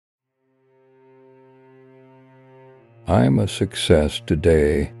I'm a success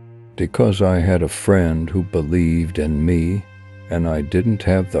today because I had a friend who believed in me and I didn't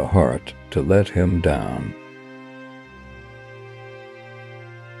have the heart to let him down.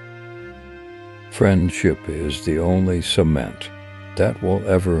 Friendship is the only cement that will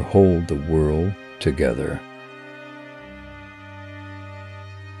ever hold the world together.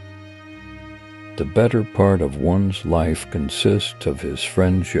 The better part of one's life consists of his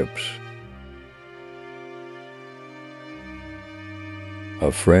friendships.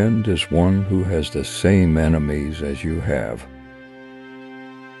 A friend is one who has the same enemies as you have.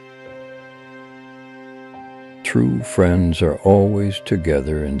 True friends are always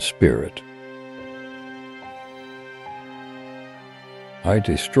together in spirit. I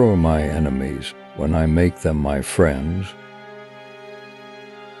destroy my enemies when I make them my friends.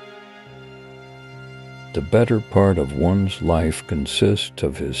 The better part of one's life consists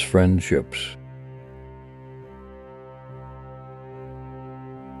of his friendships.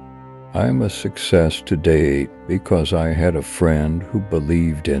 I'm a success today because I had a friend who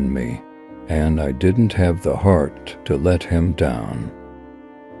believed in me, and I didn't have the heart to let him down.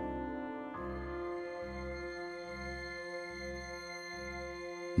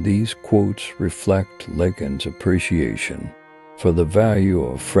 These quotes reflect Lincoln's appreciation for the value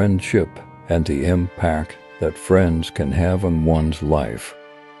of friendship and the impact that friends can have on one's life.